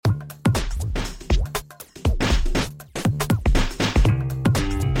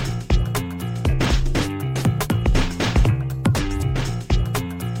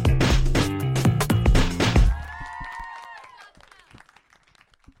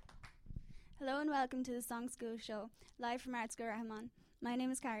Hello and welcome to the Songschool show, live from Rathangan. My name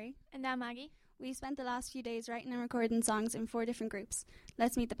is Carrie. And I'm Maggie. We've spent the last few days writing and recording songs in 4 different groups.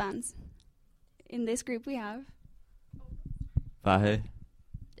 Let's meet the bands. In this group we have... Vahe,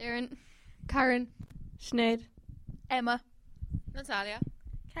 Darren. Karen. Sinead. Emma. Natalia.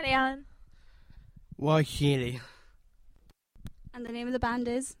 Kelly Allen. Why Healy? And the name of the band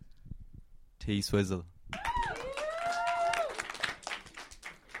is... T-Swizzle.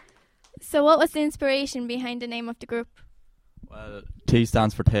 So what was the inspiration behind the name of the group? Well, T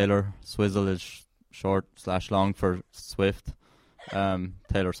stands for Taylor. Swizzle is short/long for Swift.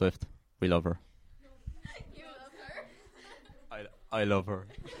 Taylor Swift. We love her. You love her? I love her.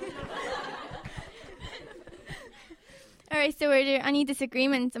 Alright, so were there any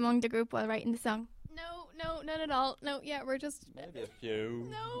disagreements among the group while writing the song? No, none at all. No, yeah, we're just... Maybe a few.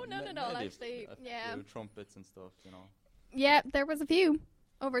 No, none at all, actually. Yeah. Few trumpets and stuff, you know. Yeah, there was a few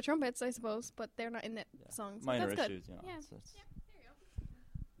over trumpets, I suppose, but they're not in the song. So Minor that's issues, good. you know. Yeah. There you go.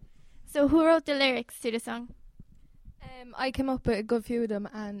 So who wrote the lyrics to the song? I came up with a good few of them,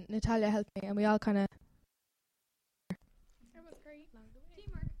 and Natalia helped me, and we all kind of... That was great.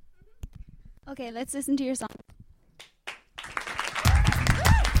 Teamwork. Okay, let's listen to your song.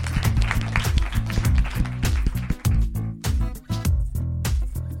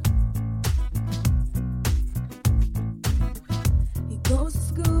 He goes to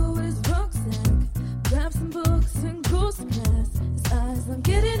school with his rucksack, grabs some books and goes to class. His eyes aren't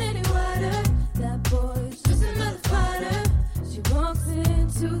getting any wider. That boy's just another fighter. She walks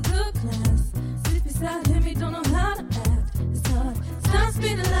into the class, sits beside him, he don't know how to act. His heart starts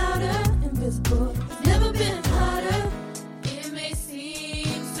beating louder. Invisible, it's never been harder. It may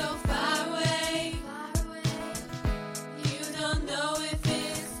seem so far away. You don't know if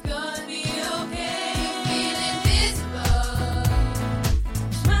it's gonna be okay. You feel invisible.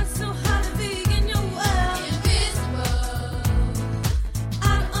 Trying so hard to be in your world. Invisible. I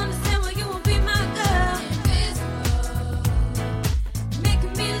don't understand why you won't be my girl. Invisible.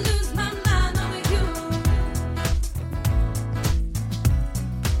 Making me lose my mind over you.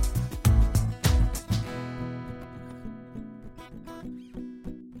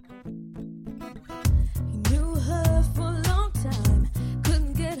 He knew her for a long time,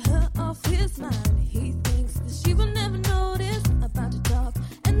 couldn't get her off his mind. He thinks that she will never notice, about to talk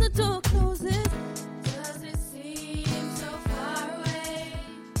and the door closes. Does it seem so far away?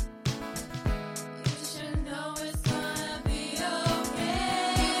 You should know it's gonna be okay.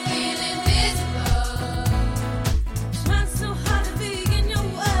 You feel invisible. Trying so hard to be in your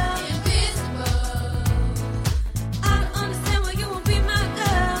world. Invisible. I don't understand why you won't be my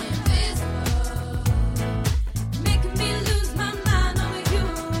girl. Invisible. Making me lose my mind over you.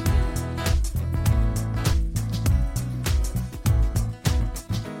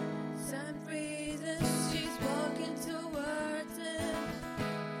 Sun freezes, she's walking towards him.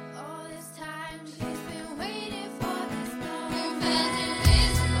 All this time she's been waiting for this moment.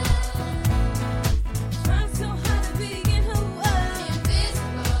 Invisible. Trying so hard to be in her world.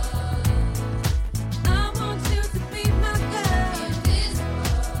 Invisible. I want you to be my girl.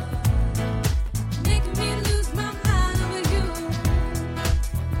 Invisible. Making me lose my mind over you.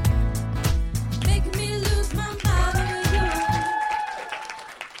 Making me lose my mind over you.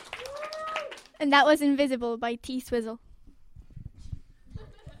 And that was Invisible by T-Swizzle.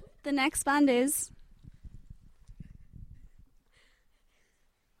 The next band is...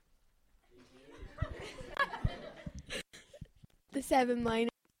 The 7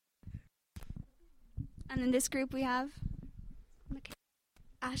 minor. And in this group we have...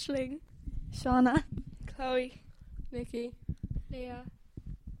 Ashling. Shauna. Chloe. Nikki. Leah.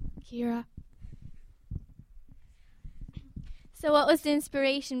 Kira. So what was the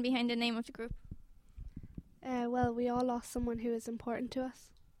inspiration behind the name of the group? Well, we all lost someone who is important to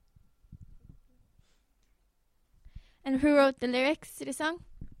us. And who wrote the lyrics to the song?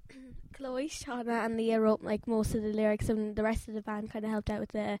 Chloe, Shauna, and Leah wrote like most of the lyrics, and the rest of the band kind of helped out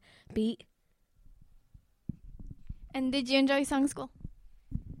with the beat. And did you enjoy Songschool?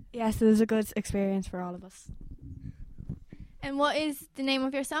 Yes, it was a good experience for all of us. And what is the name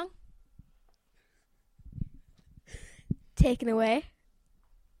of your song? Taken away.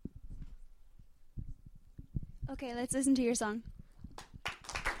 Okay, let's listen to your song.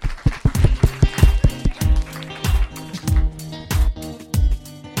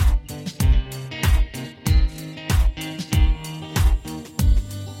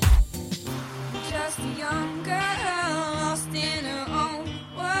 Just a young girl lost in her own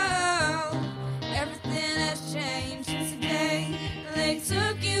world. Everything has changed since the day they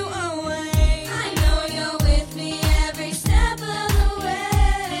took you away. I know you're with me every step of the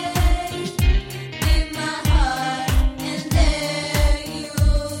way.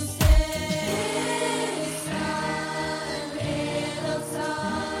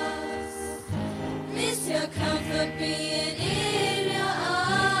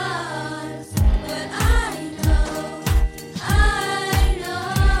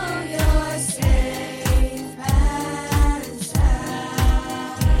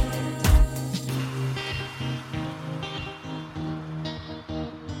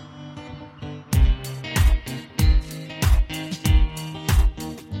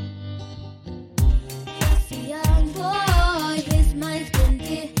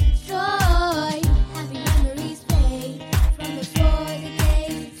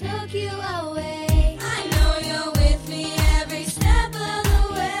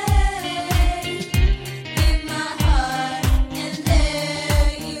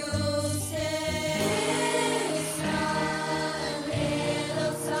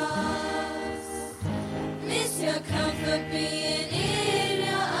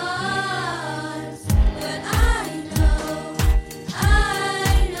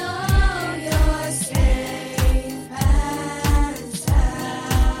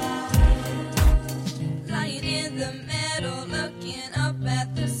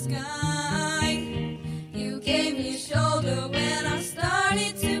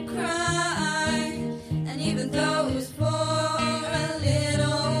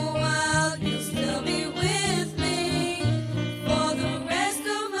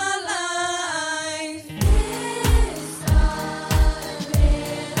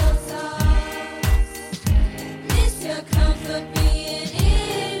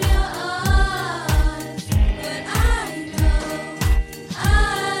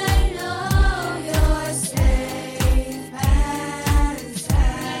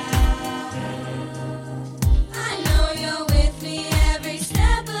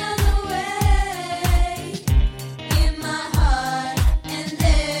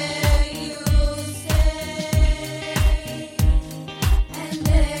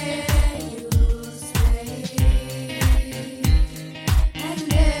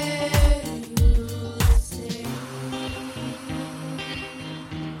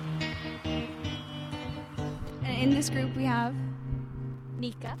 group we have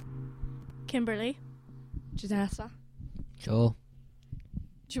Nika, Kimberly, Janessa. Joe.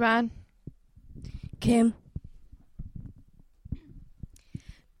 Joanne. Kim.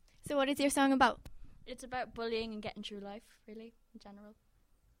 So what is your song about? It's about bullying and getting through life, really, in general.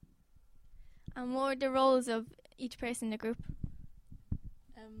 And what are the roles of each person in the group?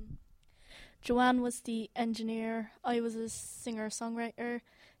 Joanne was the engineer, I was a singer-songwriter,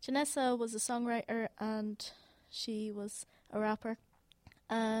 Janessa was a songwriter and she was a rapper.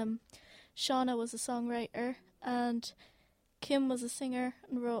 Shauna was a songwriter and Kim was a singer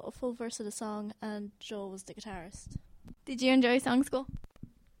and wrote a full verse of the song, and Joe was the guitarist. Did you enjoy Songschool?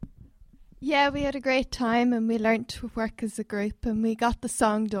 Yeah, we had a great time and we learnt to work as a group and we got the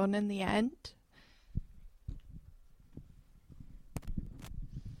song done in the end.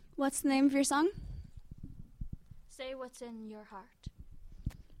 What's the name of your song? Say what's in your heart.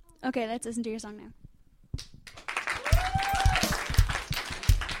 Okay, let's listen to your song now.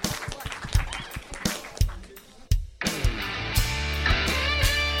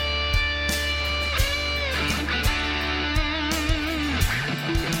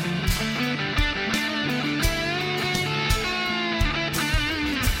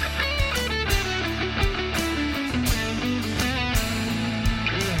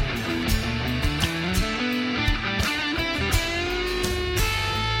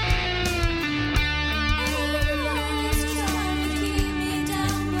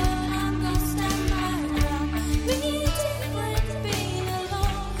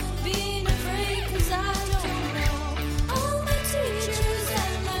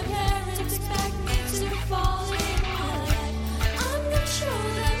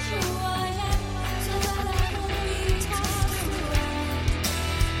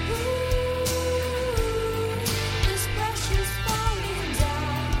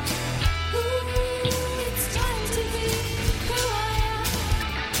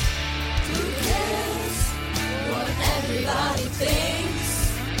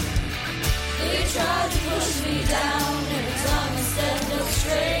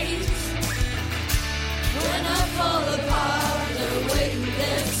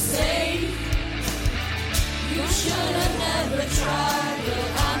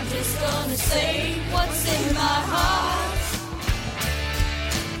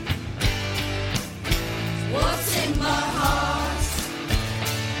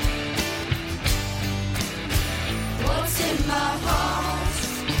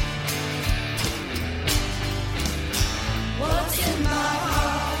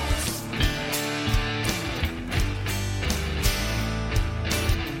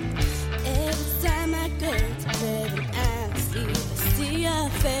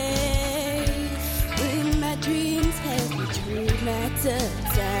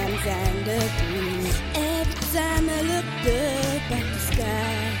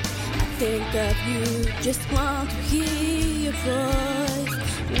 Just want to hear your voice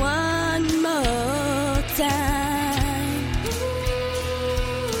one more time. Ooh,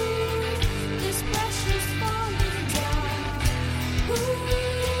 this pressure's falling down. Ooh,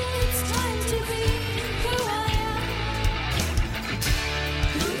 it's time to be who I am.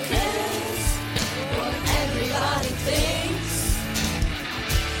 Who cares what everybody thinks?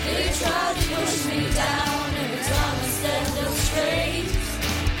 They try to push me down every time I stand up straight.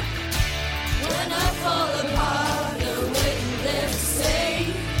 When I fall apart, they're waiting there to say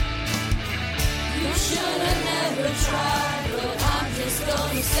you should have never tried, but I'm just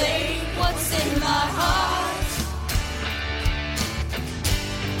gonna say what's in my heart.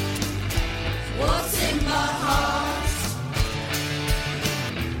 What's in my heart?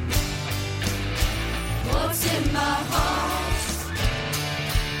 What's in my heart?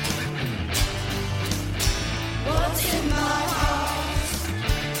 What's in my heart?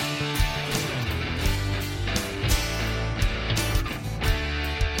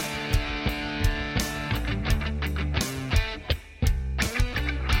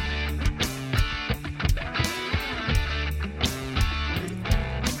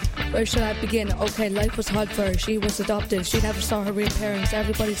 Where should I begin? Okay, life was hard for her. She was adopted. She never saw her real parents.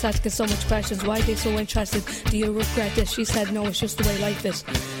 Everybody's asking so much questions. Why are they so interested? Do you regret this? She said no, it's just the way life is.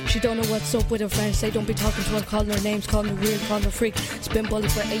 She don't know what's up with her friends. They don't be talking to her, calling her names, calling her weird, calling her freak. She's been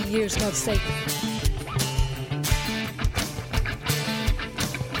bullied for 8 years, God's sake.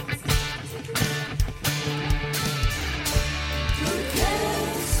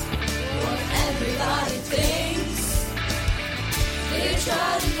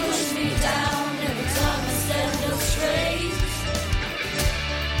 Try to push me down every time I stand up straight.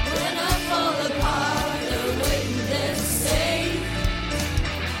 When I fall apart, they're waiting there to say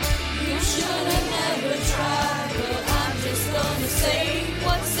you should have never tried, but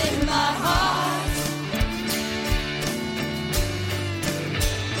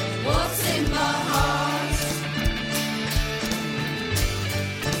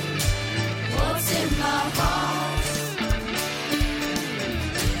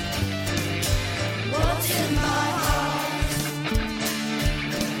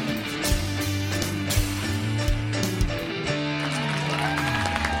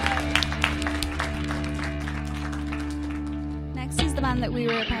band that we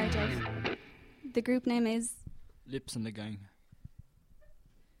were a part of. The group name is... Lips and the Gang.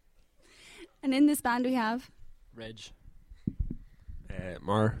 And in this band we have... Reg.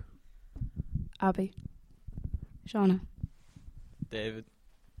 Mar. Abby. Shauna. David.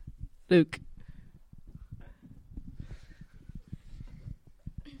 Luke.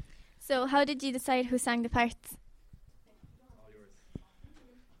 So how did you decide who sang the parts?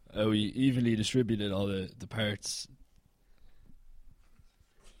 We evenly distributed all the parts.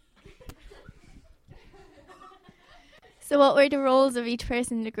 So what were the roles of each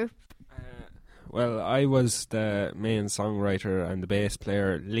person in the group? Well, I was the main songwriter and the bass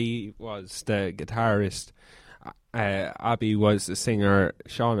player. Lee was the guitarist. Abby was the singer.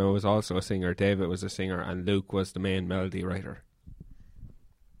 Shauna was also a singer. David was a singer. And Luke was the main melody writer.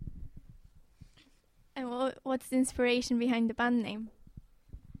 And what's the inspiration behind the band name?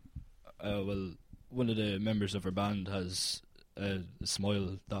 Well, one of the members of our band has a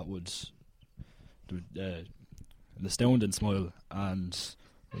smile that would an astounding smile, and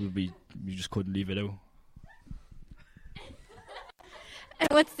we just couldn't leave it out. And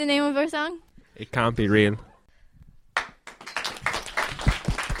what's the name of our song? It Can't Be Real.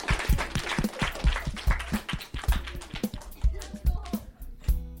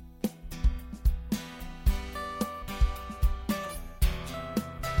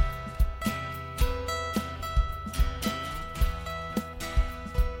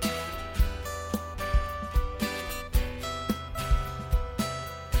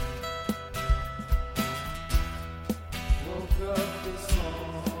 Woke up this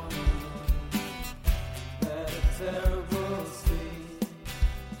morning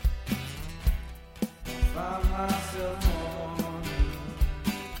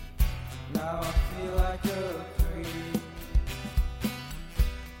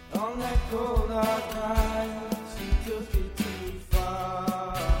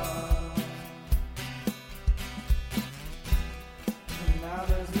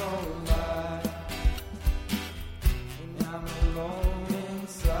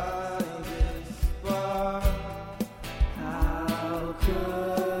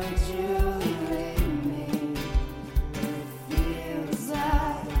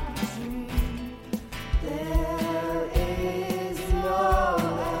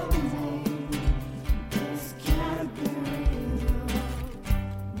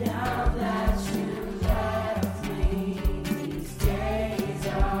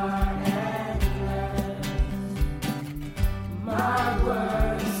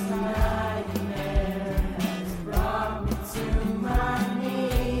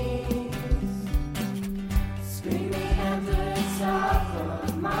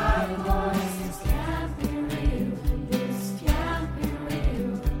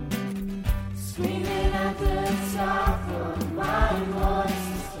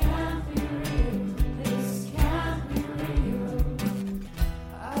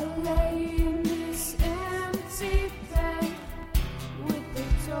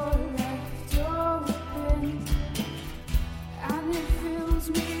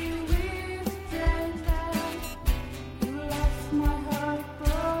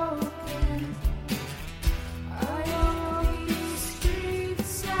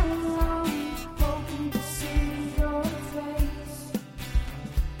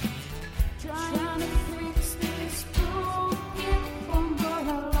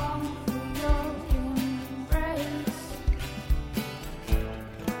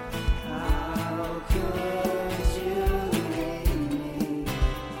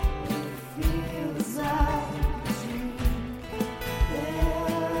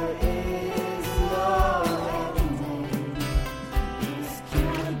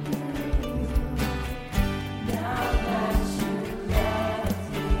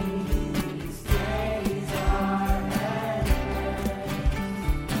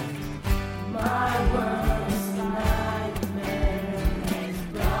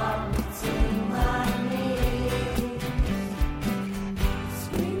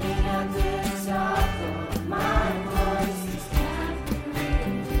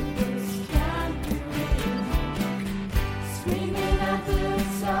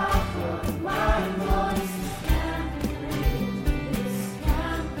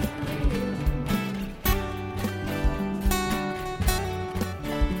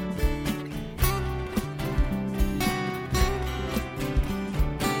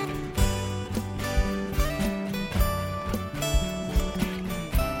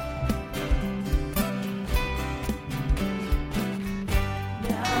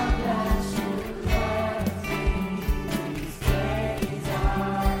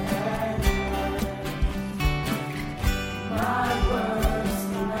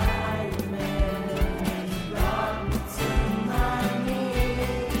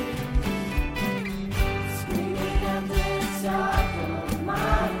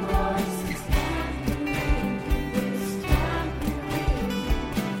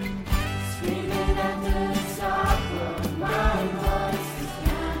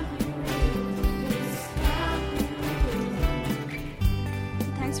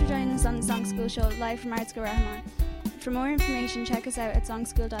Songschool show live from Artsco Rathangan. For more information, check us out at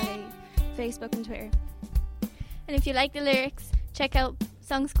songschool.ie, Facebook and Twitter. And if you like the lyrics, check out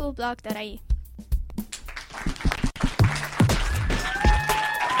songschoolblog.ie.